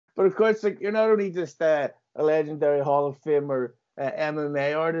But of course, like you're not only just a legendary Hall of Fame or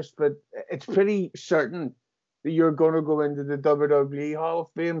MMA artist, but it's pretty certain that you're going to go into the WWE Hall of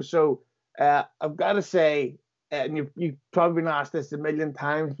Fame. So I've got to say, and you've probably been asked this a million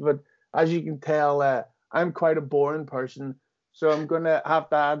times, but as you can tell, I'm quite a boring person. So I'm going to have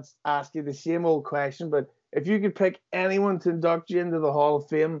to ask you the same old question. But if you could pick anyone to induct you into the Hall of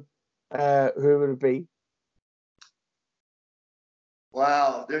Fame, who would it be?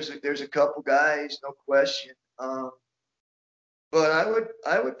 Wow, there's a couple guys, no question. But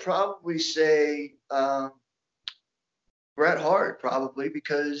I would probably say Bret Hart probably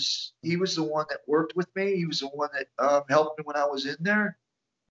because he was the one that worked with me. He was the one that helped me when I was in there,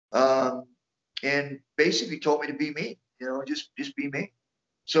 um, and basically told me to be me. Just be me.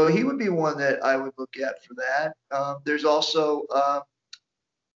 So he would be one that I would look at for that. There's also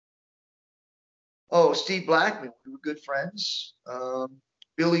Steve Blackman. We were good friends.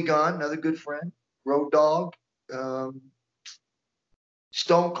 Billy Gunn, another good friend. Road Dogg. Um,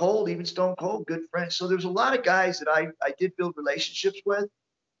 Stone Cold, even Stone Cold, good friends. So there's a lot of guys that I did build relationships with.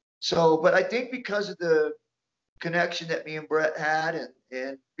 So, but I think because of the connection that me and Brett had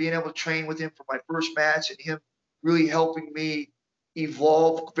and being able to train with him for my first match and him really helping me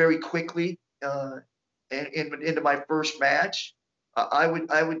evolve very quickly and into my first match, I would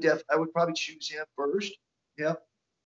probably choose him first. Yeah.